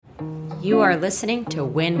You are listening to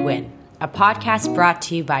Win Win, a podcast brought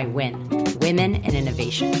to you by WIN, Women in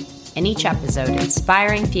Innovation. In each episode,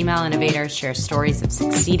 inspiring female innovators share stories of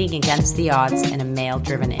succeeding against the odds in a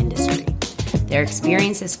male-driven industry. Their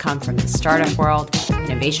experiences come from the startup world,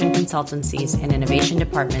 innovation consultancies, and innovation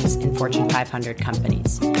departments in Fortune 500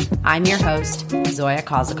 companies. I'm your host, Zoya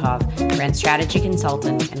Kozakov, brand strategy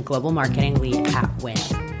consultant and global marketing lead at WIN.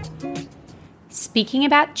 Speaking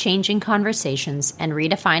about changing conversations and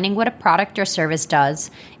redefining what a product or service does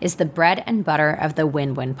is the bread and butter of the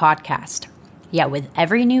Win Win podcast. Yet with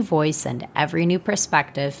every new voice and every new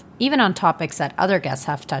perspective, even on topics that other guests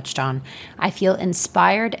have touched on, I feel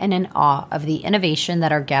inspired and in awe of the innovation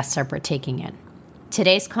that our guests are partaking in.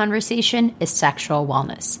 Today's conversation is sexual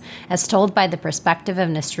wellness, as told by the perspective of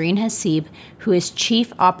Nasreen Haseeb, who is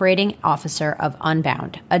Chief Operating Officer of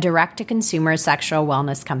Unbound, a direct-to-consumer sexual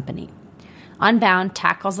wellness company. Unbound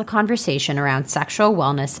tackles the conversation around sexual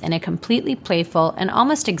wellness in a completely playful and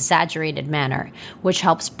almost exaggerated manner, which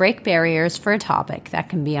helps break barriers for a topic that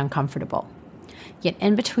can be uncomfortable. Yet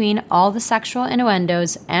in between all the sexual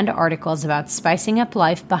innuendos and articles about spicing up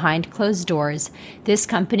life behind closed doors, this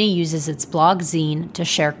company uses its blog zine to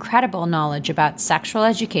share credible knowledge about sexual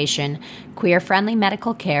education, queer-friendly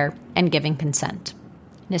medical care, and giving consent.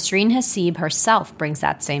 Nasreen Haseeb herself brings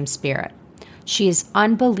that same spirit. She is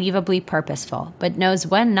unbelievably purposeful, but knows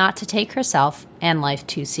when not to take herself and life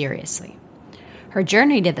too seriously. Her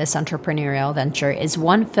journey to this entrepreneurial venture is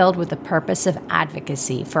one filled with the purpose of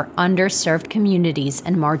advocacy for underserved communities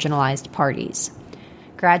and marginalized parties.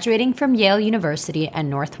 Graduating from Yale University and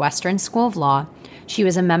Northwestern School of Law, she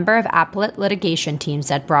was a member of appellate litigation teams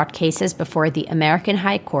that brought cases before the American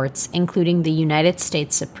high courts, including the United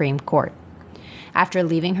States Supreme Court. After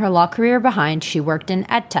leaving her law career behind, she worked in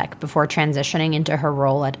edtech before transitioning into her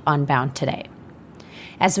role at Unbound today.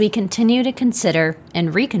 As we continue to consider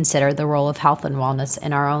and reconsider the role of health and wellness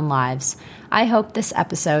in our own lives, I hope this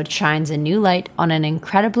episode shines a new light on an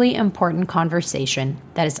incredibly important conversation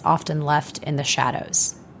that is often left in the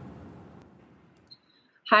shadows.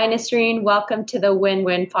 Hi, Nasreen. Welcome to the Win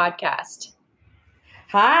Win podcast.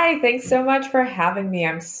 Hi, thanks so much for having me.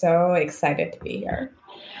 I'm so excited to be here.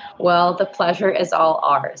 Well, the pleasure is all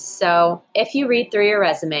ours. So if you read through your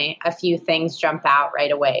resume, a few things jump out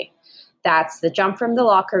right away. That's the jump from the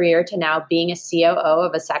law career to now being a COO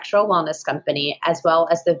of a sexual wellness company, as well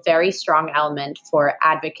as the very strong element for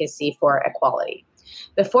advocacy for equality.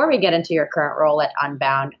 Before we get into your current role at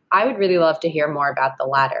Unbound, I would really love to hear more about the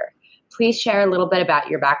latter. Please share a little bit about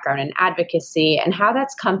your background in advocacy and how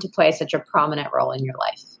that's come to play such a prominent role in your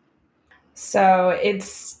life. So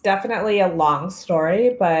it's definitely a long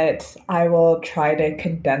story, but I will try to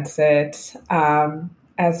condense it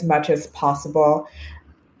as much as possible.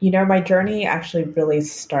 You know, my journey actually really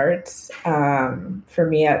starts for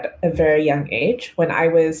me at a very young age. When I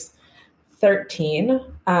was 13,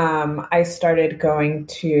 I started going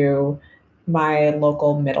to my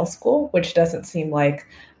local middle school, which doesn't seem like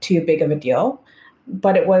too big of a deal,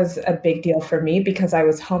 but it was a big deal for me because I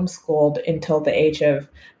was homeschooled until the age of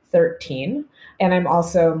 13. And I'm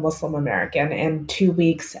also Muslim American. And 2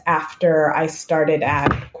 weeks after I started at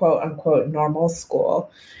quote unquote normal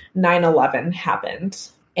school, 9/11 happened.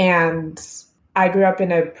 And I grew up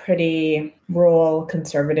in a pretty rural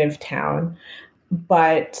conservative town,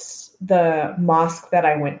 but the mosque that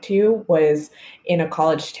I went to was in a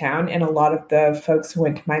college town. And a lot of the folks who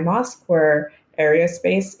went to my mosque were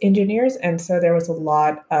aerospace engineers. And so there was a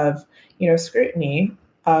lot of, scrutiny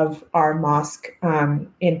of our mosque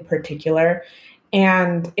in particular.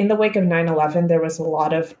 And in the wake of 9/11, there was a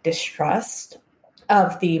lot of distrust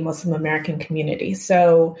of the Muslim American community.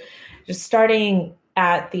 So just starting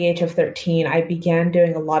at the age of 13, I began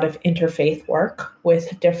doing a lot of interfaith work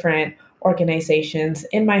with different organizations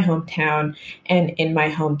in my hometown and in my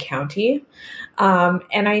home county.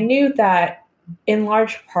 And I knew that in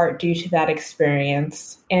large part due to that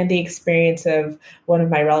experience and the experience of one of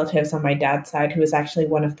my relatives on my dad's side, who was actually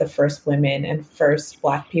one of the first women and first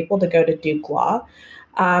Black people to go to Duke Law,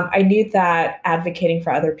 I knew that advocating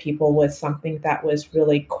for other people was something that was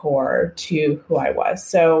really core to who I was.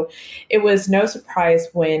 So it was no surprise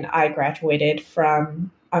when I graduated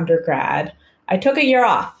from undergrad. I took a year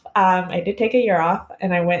off. I did take a year off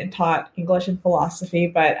and I went and taught English and philosophy.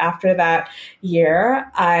 But after that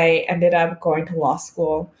year, I ended up going to law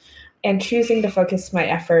school and choosing to focus my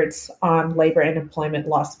efforts on labor and employment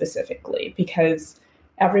law specifically, because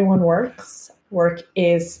everyone works. Work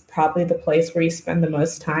is probably the place where you spend the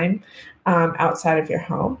most time outside of your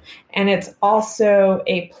home. And it's also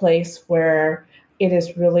a place where it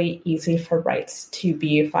is really easy for rights to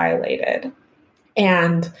be violated.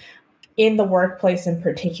 And in the workplace in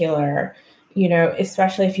particular,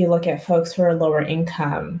 especially if you look at folks who are lower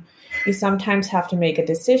income, you sometimes have to make a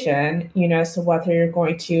decision, so whether you're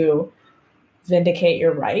going to vindicate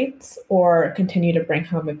your rights or continue to bring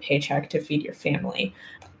home a paycheck to feed your family.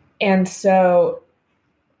 And so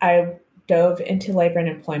I dove into labor and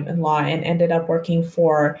employment law and ended up working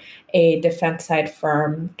for a defense side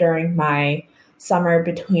firm during my summer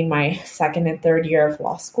between my second and third year of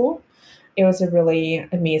law school. It was a really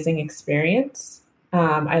amazing experience.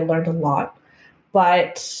 I learned a lot,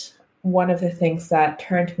 but one of the things that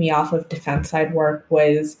turned me off of defense side work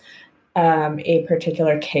was a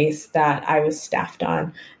particular case that I was staffed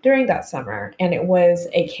on during that summer. And it was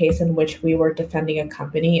a case in which we were defending a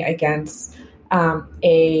company against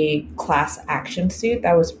a class action suit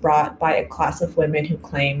that was brought by a class of women who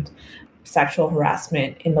claimed sexual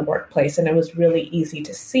harassment in the workplace. And it was really easy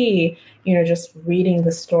to see, just reading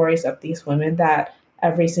the stories of these women, that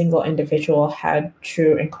every single individual had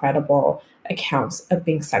true, incredible accounts of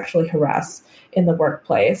being sexually harassed in the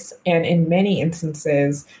workplace. And in many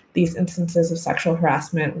instances, these instances of sexual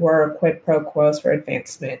harassment were quid pro quos for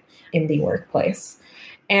advancement in the workplace.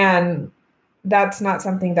 And that's not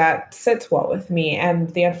something that sits well with me.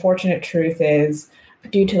 And the unfortunate truth is,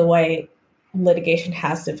 due to the way litigation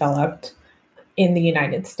has developed in the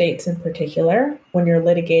United States in particular, when you're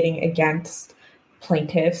litigating against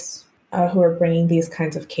plaintiffs who are bringing these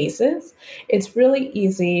kinds of cases, it's really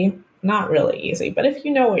easy, not really easy, but if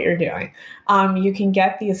you know what you're doing, you can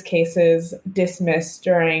get these cases dismissed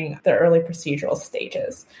during the early procedural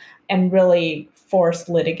stages and really force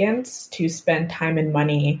litigants to spend time and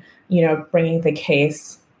money, bringing the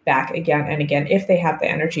case back again and again if they have the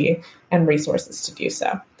energy and resources to do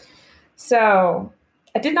so. So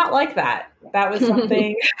I did not like that. That was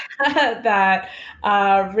something that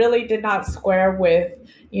really did not square with,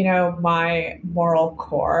 my moral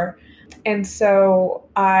core. And so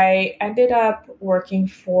I ended up working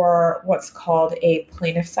for what's called a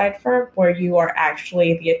plaintiff side firm, where you are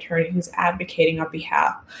actually the attorney who's advocating on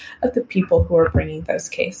behalf of the people who are bringing those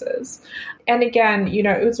cases. And again,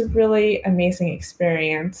 it was a really amazing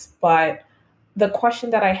experience. But the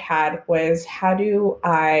question that I had was, how do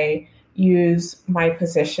I use my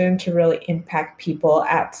position to really impact people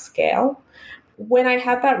at scale? When I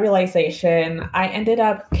had that realization, I ended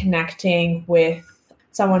up connecting with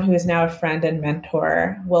someone who is now a friend and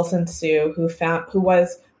mentor, Wilson Su, who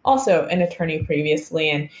was also an attorney previously,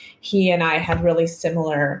 and he and I had really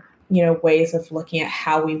similar, ways of looking at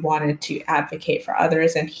how we wanted to advocate for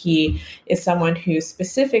others. And he is someone who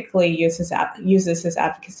specifically uses his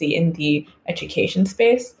advocacy in the education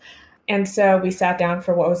space. And so we sat down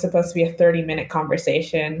for what was supposed to be a 30-minute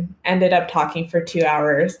conversation, ended up talking for 2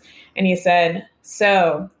 hours. And he said,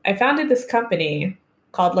 "So I founded this company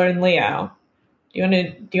called Learn Leo. Do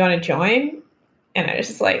you want to join?" And I was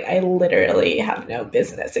just like, I literally have no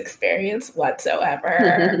business experience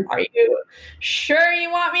whatsoever. Are you sure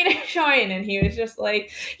you want me to join? And he was just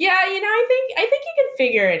like, "Yeah, I think you can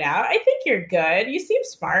figure it out. I think you're good. You seem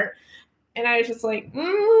smart." And I was just like,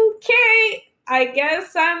 okay, I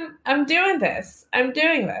guess I'm doing this. I'm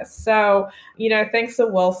doing this. So, thanks to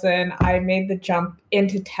Wilson, I made the jump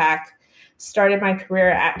into tech, started my career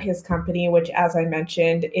at his company, which, as I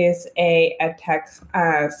mentioned, is a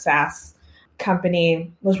edtech SaaS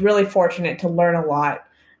company. Was really fortunate to learn a lot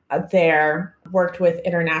there. Worked with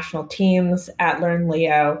international teams at Learn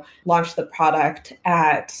Leo, launched the product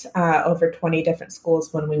at over 20 different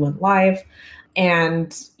schools when we went live.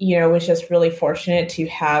 And, was just really fortunate to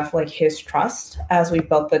have his trust as we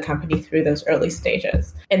built the company through those early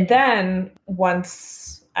stages. And then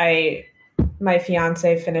once my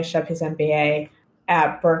fiance finished up his MBA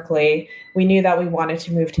at Berkeley, we knew that we wanted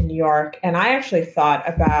to move to New York. And I actually thought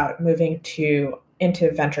about moving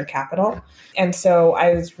into venture capital. And so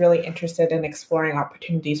I was really interested in exploring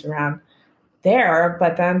opportunities around there.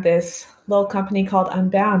 But then this little company called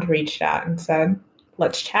Unbound reached out and said,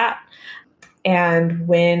 "Let's chat." And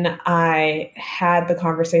when I had the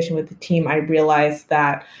conversation with the team, I realized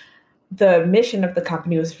that the mission of the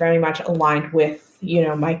company was very much aligned with,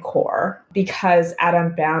 my core, because at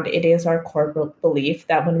Unbound, it is our core belief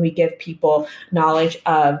that when we give people knowledge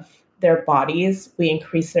of their bodies, we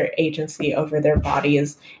increase their agency over their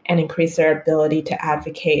bodies and increase their ability to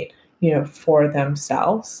advocate, for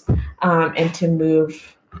themselves, and to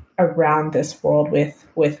move around this world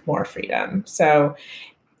with more freedom. So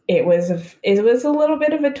it was a little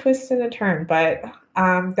bit of a twist and a turn, but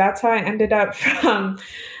that's how I ended up from,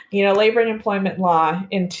 labor and employment law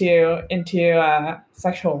into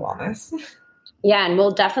sexual wellness. Yeah, and we'll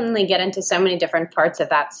definitely get into so many different parts of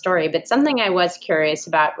that story. But something I was curious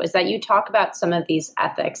about was that you talk about some of these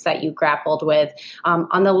ethics that you grappled with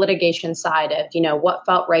on the litigation side of, what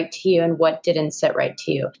felt right to you and what didn't sit right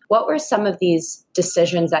to you. What were some of these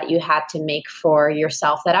decisions that you had to make for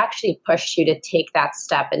yourself that actually pushed you to take that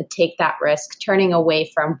step and take that risk, turning away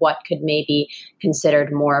from what could maybe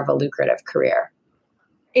considered more of a lucrative career?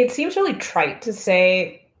 It seems really trite to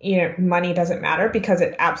say, money doesn't matter, because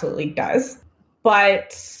it absolutely does. But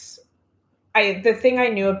the thing I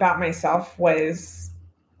knew about myself was,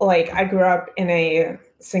 like, I grew up in a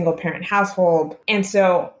single parent household. And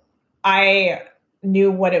so I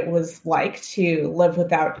knew what it was like to live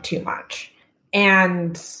without too much.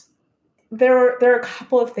 And there are a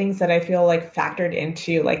couple of things that I feel like factored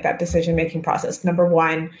into like that decision-making process. Number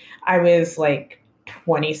one, I was like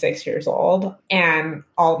 26 years old and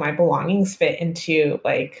all of my belongings fit into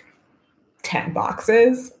like 10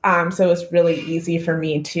 boxes. So it was really easy for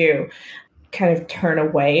me to kind of turn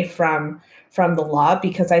away from the law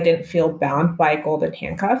because I didn't feel bound by golden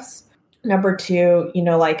handcuffs. Number two,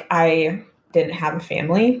 like I didn't have a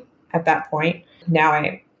family at that point. Now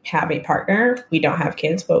I have a partner. We don't have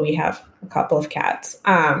kids, but we have a couple of cats.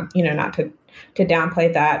 Not to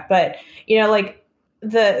downplay that, but like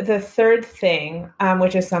the third thing,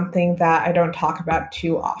 which is something that I don't talk about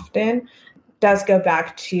too often, does go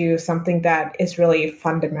back to something that is really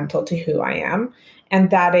fundamental to who I am,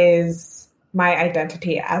 and that is my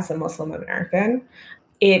identity as a Muslim American.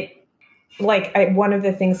 One of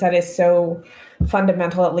the things that is so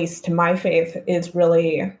fundamental, at least to my faith, is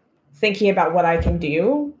really thinking about what I can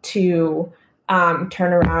do to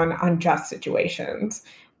turn around unjust situations.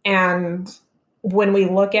 And when we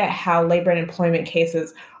look at how labor and employment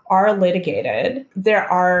cases are litigated, there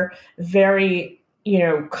are very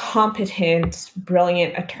competent,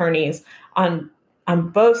 brilliant attorneys on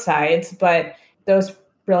both sides, but those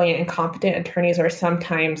brilliant and competent attorneys are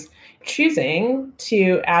sometimes choosing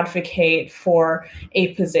to advocate for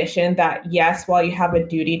a position that, yes, while you have a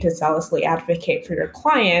duty to zealously advocate for your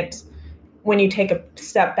client, when you take a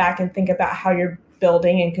step back and think about how you're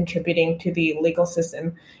building and contributing to the legal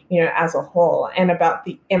system, as a whole, and about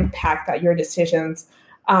the impact that your decisions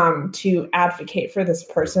to advocate for this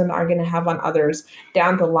person are going to have on others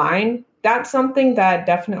down the line, that's something that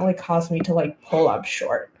definitely caused me to like pull up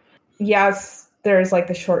short. Yes, there's like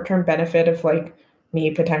the short-term benefit of like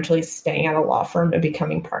me potentially staying at a law firm and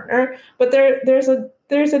becoming partner, but there's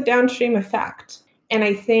a downstream effect. And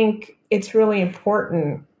I think it's really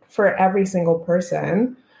important for every single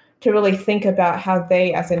person to really think about how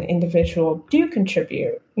they as an individual do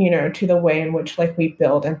contribute, to the way in which like we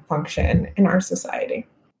build and function in our society.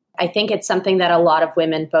 I think it's something that a lot of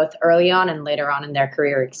women, both early on and later on in their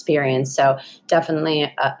career, experience. So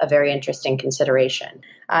definitely a very interesting consideration.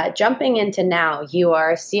 Jumping into now, you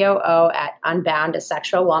are COO at Unbound, a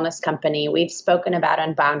sexual wellness company. We've spoken about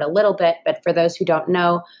Unbound a little bit, but for those who don't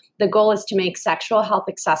know, the goal is to make sexual health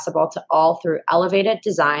accessible to all through elevated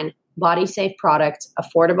design, body-safe products,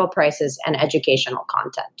 affordable prices, and educational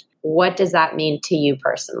content. What does that mean to you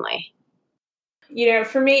personally?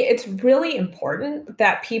 For me, it's really important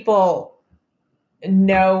that people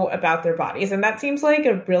know about their bodies. And that seems like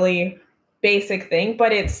a really basic thing,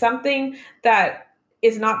 but it's something that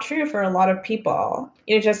is not true for a lot of people.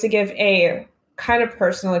 Just to give a kind of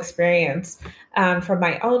personal experience from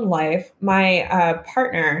my own life, my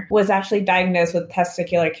partner was actually diagnosed with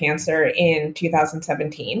testicular cancer in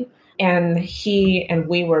 2017. And he and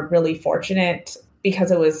we were really fortunate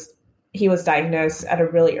because he was diagnosed at a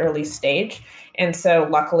really early stage. And so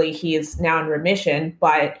luckily he is now in remission,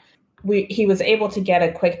 but he was able to get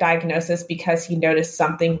a quick diagnosis because he noticed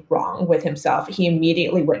something wrong with himself. He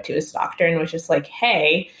immediately went to his doctor and was just like,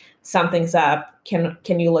 hey, something's up. Can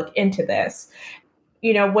you look into this?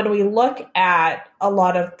 When we look at a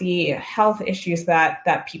lot of the health issues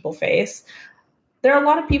that people face, there are a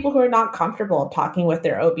lot of people who are not comfortable talking with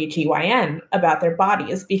their OBGYN about their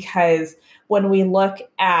bodies, because when we look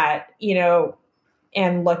at,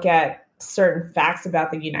 and look at certain facts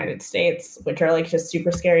about the United States, which are like just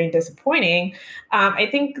super scary and disappointing, I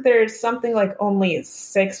think there's something like only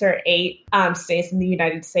 6 or 8 states in the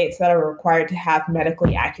United States that are required to have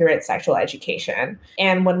medically accurate sexual education.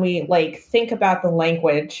 And when we like think about the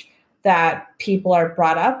language that people are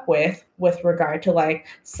brought up with regard to like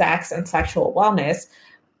sex and sexual wellness,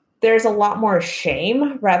 there's a lot more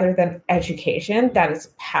shame rather than education that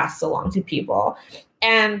is passed along to people.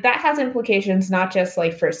 And that has implications not just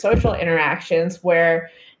like for social interactions where,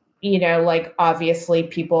 like obviously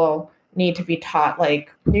people need to be taught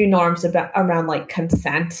like new norms around like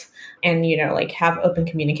consent and, like have open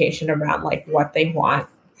communication around like what they want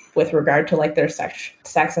with regard to like their sex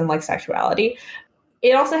and like sexuality.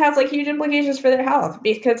 It also has like huge implications for their health,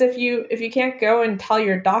 because if you can't go and tell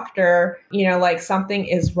your doctor, you know, like something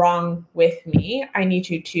is wrong with me, I need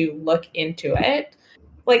you to look into it.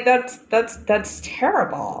 Like that's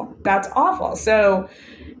terrible. That's awful. So,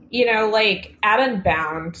 you know, like at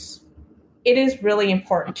Unbound, it is really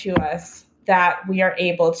important to us that we are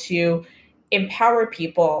able to empower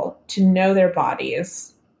people to know their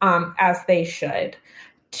bodies as they should,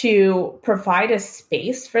 to provide a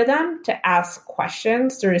space for them to ask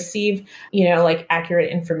questions, to receive, you know, like accurate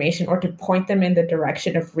information, or to point them in the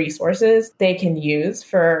direction of resources they can use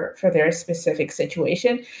for their specific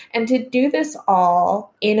situation. And to do this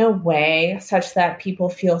all in a way such that people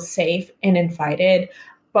feel safe and invited,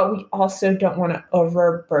 but we also don't want to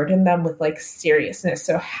overburden them with like seriousness.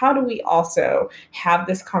 So how do we also have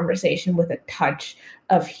this conversation with a touch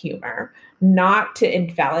of humor? Not to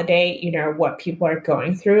invalidate, you know, what people are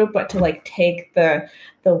going through, but to like take the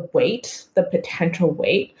weight, the potential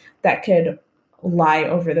weight that could lie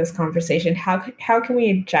over this conversation. How can we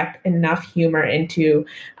inject enough humor into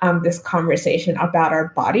this conversation about our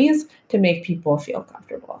bodies to make people feel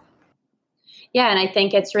comfortable? Yeah, and I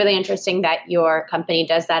think it's really interesting that your company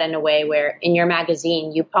does that in a way where in your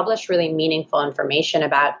magazine you publish really meaningful information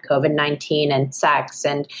about COVID-19 and sex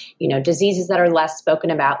and, you know, diseases that are less spoken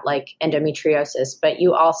about like endometriosis, but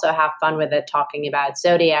you also have fun with it talking about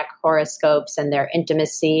zodiac horoscopes and their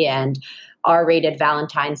intimacy and R-rated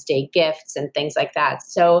Valentine's Day gifts and things like that.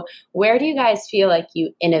 So where do you guys feel like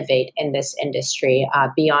you innovate in this industry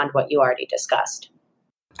beyond what you already discussed?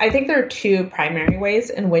 I think there are two primary ways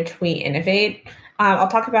in which we innovate. I'll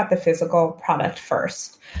talk about the physical product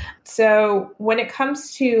first. So when it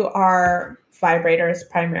comes to our vibrators,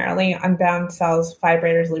 primarily, Unbound sells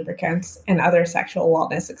vibrators, lubricants, and other sexual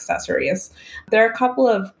wellness accessories. There are a couple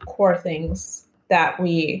of core things that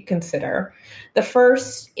we consider. The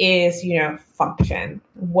first is, you know, function.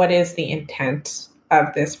 What is the intent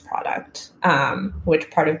of this product? Which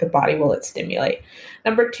part of the body will it stimulate?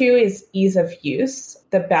 Number two is ease of use.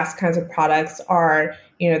 The best kinds of products are,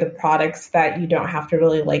 you know, the products that you don't have to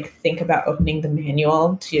really like think about opening the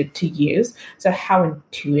manual to use. So how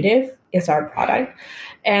intuitive is our product?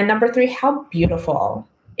 And number three, how beautiful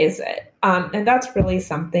is it? And that's really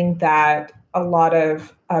something that a lot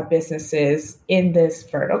of businesses in this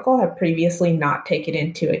vertical have previously not taken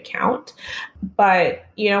into account. But,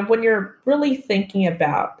 you know, when you're really thinking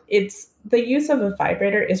about it's the use of a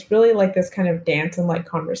vibrator is really like this kind of dance and like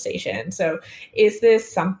conversation. So is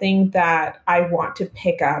this something that I want to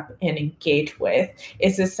pick up and engage with?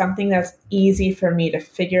 Is this something that's easy for me to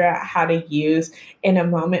figure out how to use in a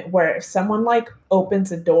moment where if someone like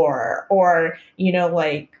opens a door or, you know,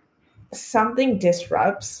 like something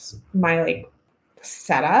disrupts my like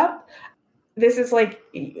setup? This is like,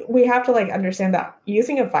 we have to like understand that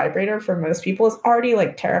using a vibrator for most people is already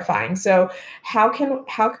like terrifying. So how can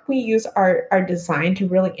we use our design to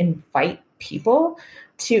really invite people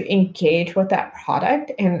to engage with that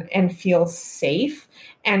product and feel safe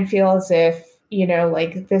and feel as if, you know,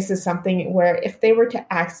 like this is something where if they were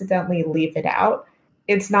to accidentally leave it out,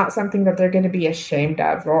 it's not something that they're going to be ashamed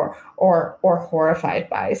of or horrified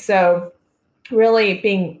by. So really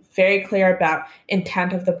being very clear about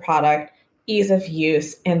intent of the product, ease of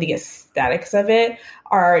use, and the aesthetics of it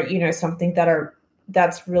are, you know, something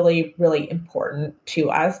that's really, really important to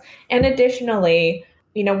us. And additionally,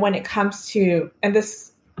 you know, when it comes to, and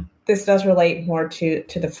this does relate more to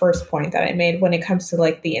the first point that I made, when it comes to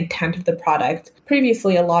like the intent of the product,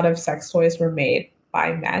 previously a lot of sex toys were made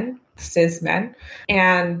by men, cis men,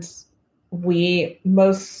 and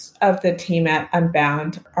most of the team at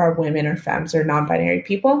Unbound are women or femmes or non-binary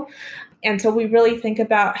people. And so we really think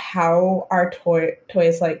about how our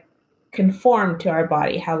toys like conform to our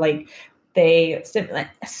body, how like they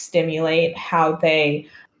stimulate, how they,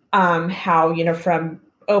 how, you know, from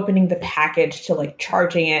opening the package to like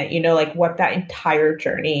charging it, you know, like what that entire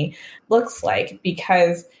journey looks like,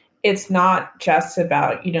 because it's not just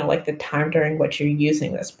about, you know, like the time during which you're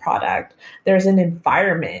using this product. There's an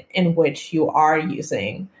environment in which you are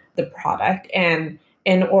using the product. And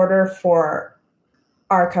in order for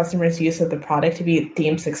our customers' use of the product to be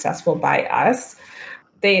deemed successful by us,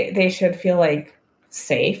 they should feel like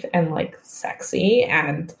safe and like sexy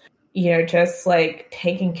and, you know, just like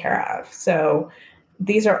taken care of. So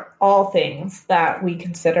these are all things that we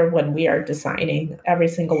consider when we are designing every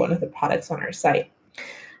single one of the products on our site.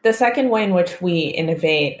 The second way in which we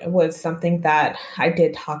innovate was something that I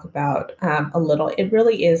did talk about a little. It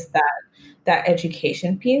really is that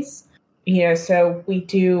education piece. You know, so we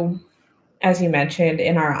do as you mentioned,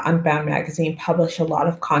 in our Unbound magazine, publish a lot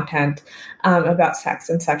of content about sex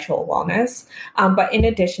and sexual wellness. But in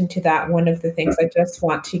addition to that, one of the things I just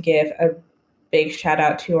want to give a big shout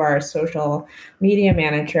out to our social media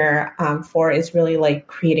manager for is really like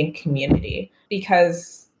creating community,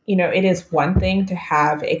 because it is one thing to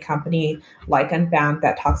have a company like Unbound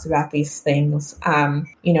that talks about these things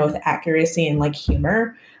with accuracy and like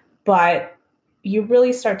humor, but you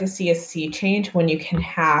really start to see a sea change when you can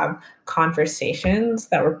have conversations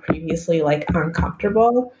that were previously like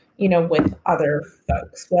uncomfortable with other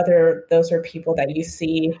folks, whether those are people that you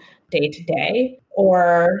see day to day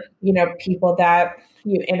or, people that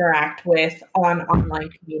you interact with on online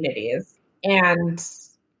communities. And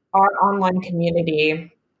our online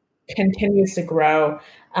community continues to grow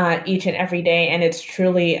each and every day. And it's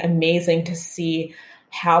truly amazing to see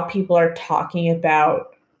how people are talking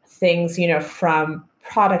about things, from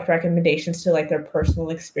product recommendations to like their personal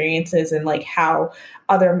experiences, and like how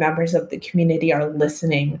other members of the community are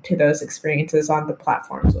listening to those experiences on the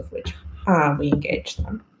platforms with which we engage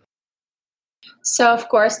them. So, of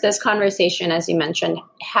course, this conversation, as you mentioned,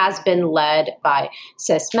 has been led by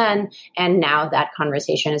cis men. And now that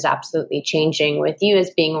conversation is absolutely changing, with you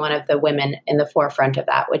as being one of the women in the forefront of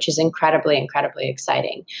that, which is incredibly, incredibly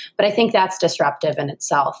exciting. But I think that's disruptive in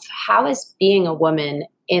itself. How has being a woman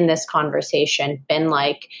in this conversation been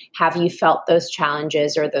like? Have you felt those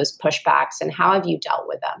challenges or those pushbacks, and how have you dealt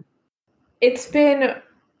with them? It's been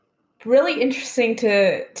really interesting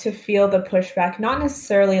to feel the pushback, not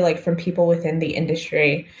necessarily like from people within the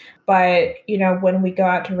industry, but when we go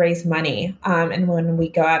out to raise money and when we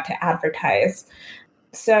go out to advertise.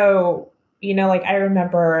 So like I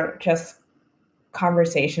remember just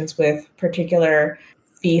conversations with particular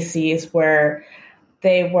VCs where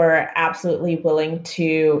they were absolutely willing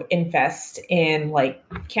to invest in like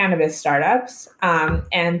cannabis startups,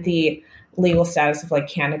 and the legal status of like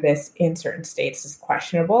cannabis in certain states is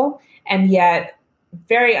questionable, and yet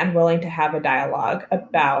very unwilling to have a dialogue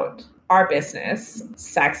about our business,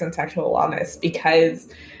 sex and sexual wellness, because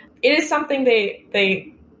it is something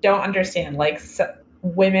they don't understand. Like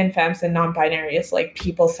women, femmes, and non-binary is like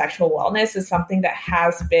people's sexual wellness is something that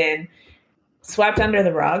has been swept under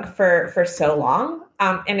the rug for so long.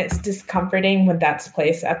 And it's discomforting when that's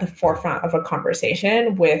placed at the forefront of a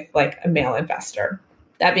conversation with like a male investor.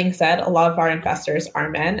 That being said, a lot of our investors are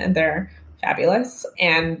men, and they're fabulous.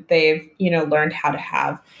 And they've, learned how to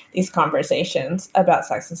have these conversations about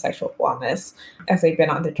sex and sexual wellness as they've been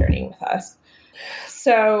on the journey with us.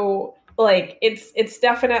 So like, it's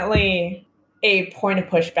definitely a point of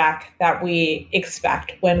pushback that we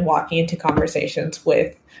expect when walking into conversations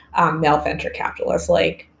with male venture capitalists.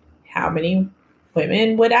 Like, how many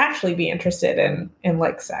women would actually be interested in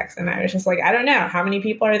like sex? And I was just like, I don't know. How many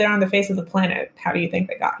people are there on the face of the planet? How do you think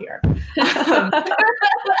they got here?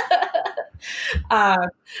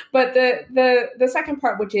 But the second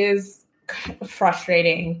part, which is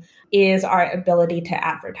frustrating, is our ability to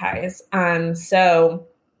advertise. So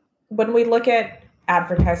when we look at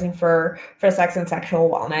advertising for sex and sexual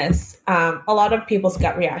wellness, a lot of people's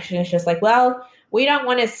gut reaction is just like, well, we don't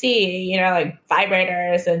want to see, like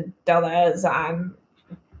vibrators and dildos on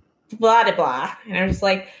blah, blah, blah. And I'm just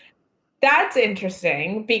like, that's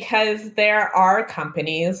interesting, because there are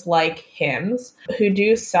companies like Hims who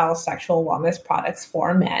do sell sexual wellness products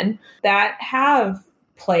for men that have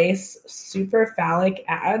placed super phallic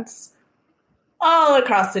ads all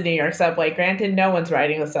across the New York subway. Granted, no one's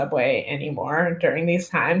riding the subway anymore during these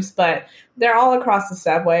times, but they're all across the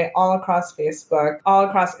subway, all across Facebook, all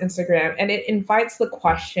across Instagram. And it invites the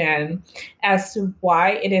question as to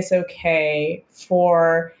why it is okay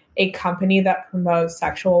for a company that promotes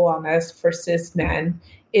sexual wellness for cis men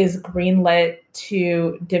is greenlit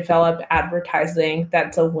to develop advertising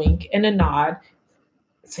that's a wink and a nod.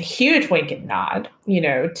 It's a huge wink and nod,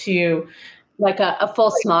 to like a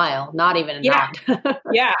full smile, not even a nod.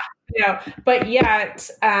 Yeah. But yet,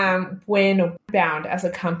 when Bound as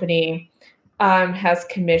a company has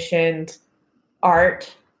commissioned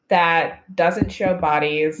art that doesn't show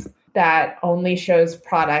bodies, that only shows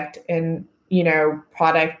product, and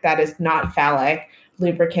product that is not phallic,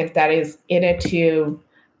 lubricant that is in a tube,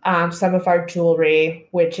 some of our jewelry,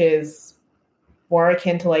 which is more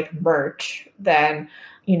akin to like merch than,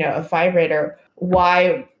 a vibrator,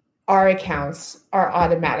 why our accounts are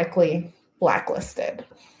automatically blacklisted.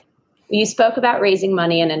 You spoke about raising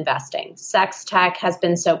money and investing. Sex tech has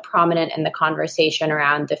been so prominent in the conversation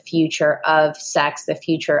around the future of sex, the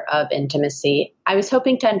future of intimacy. I was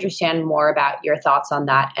hoping to understand more about your thoughts on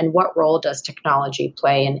that, and what role does technology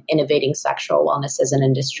play in innovating sexual wellness as an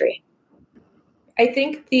industry? I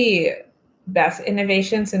think the best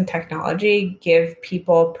innovations in technology give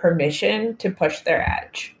people permission to push their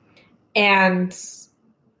edge. And,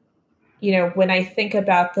 when I think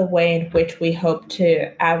about the way in which we hope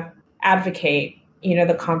to advocate,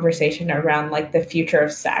 the conversation around like the future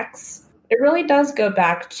of sex, it really does go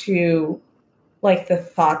back to like the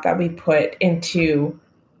thought that we put into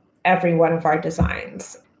every one of our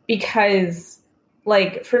designs. Because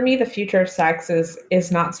like for me, the future of sex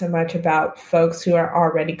is not so much about folks who are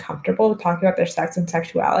already comfortable with talking about their sex and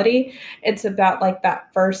sexuality. It's about like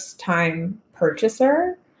that first time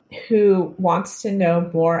purchaser who wants to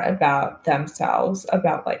know more about themselves,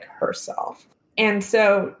 about like herself. And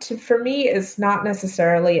so for me, it's not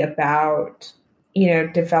necessarily about,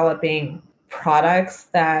 developing products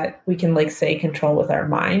that we can like say control with our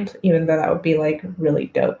mind, even though that would be like really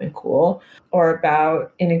dope and cool, or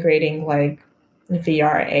about integrating like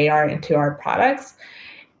VR, AR into our products.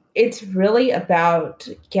 It's really about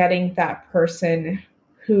getting that person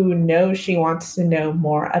who knows she wants to know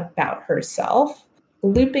more about herself,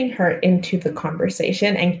 looping her into the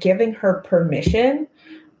conversation and giving her permission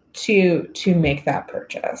to make that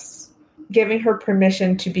purchase, giving her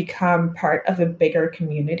permission to become part of a bigger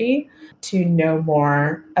community, to know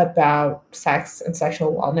more about sex and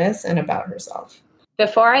sexual wellness and about herself.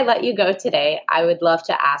 Before I let you go today, I would love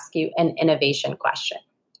to ask you an innovation question.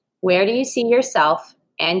 Where do you see yourself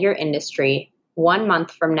and your industry 1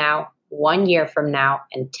 month from now, 1 year from now,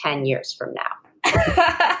 and 10 years from now?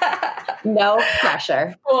 No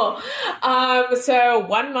pressure. Cool. So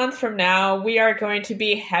 1 month from now, we are going to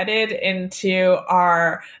be headed into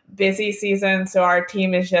our busy season. So our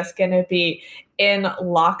team is just going to be in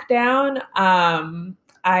lockdown.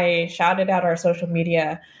 I shouted out our social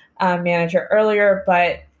media manager earlier,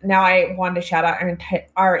 but now I want to shout out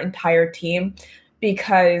our entire team,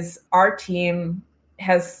 because our team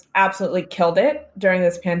has absolutely killed it during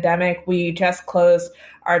this pandemic. We just closed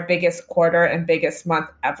our biggest quarter and biggest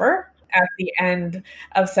month ever at the end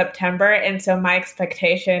of September. And so my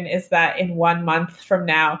expectation is that in 1 month from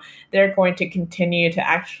now, they're going to continue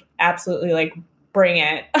to absolutely like bring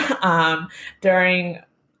it during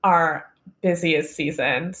our busiest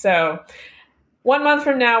season. So 1 month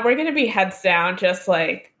from now, we're going to be heads down, just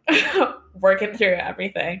like working through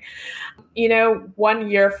everything. 1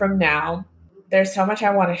 year from now, there's so much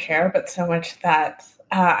I want to share, but so much that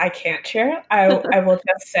I can't share. I will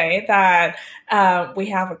just say that we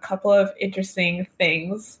have a couple of interesting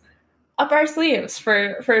things up our sleeves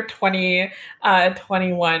for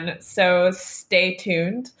 2021. So stay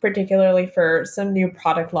tuned, particularly for some new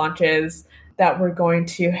product launches that we're going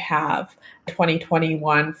to have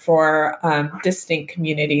 2021 for distinct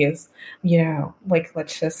communities. Like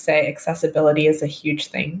let's just say accessibility is a huge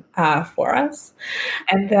thing for us.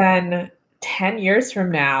 And then 10 years from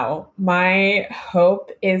now, my hope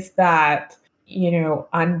is that,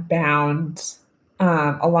 Unbound,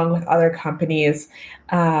 along with other companies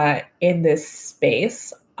in this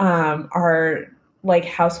space, are like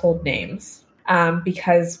household names.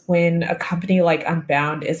 Because when a company like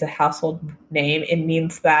Unbound is a household name, it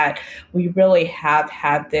means that we really have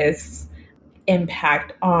had this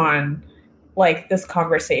impact on like this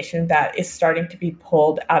conversation that is starting to be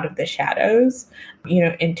pulled out of the shadows,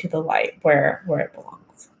 into the light where it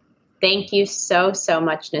belongs. Thank you so, so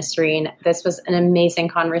much, Nisreen. This was an amazing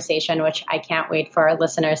conversation, which I can't wait for our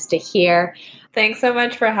listeners to hear. Thanks so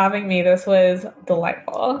much for having me. This was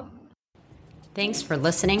delightful. Thanks for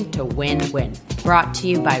listening to Win-Win, brought to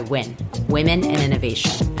you by WIN, Women in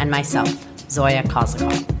Innovation, and myself, Zoya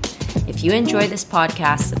Kozakov. If you enjoy this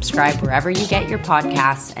podcast, subscribe wherever you get your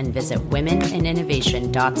podcasts and visit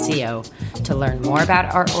womeninnovation.co to learn more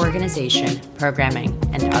about our organization, programming,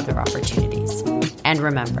 and other opportunities. And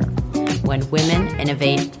remember, when women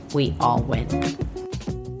innovate, we all win.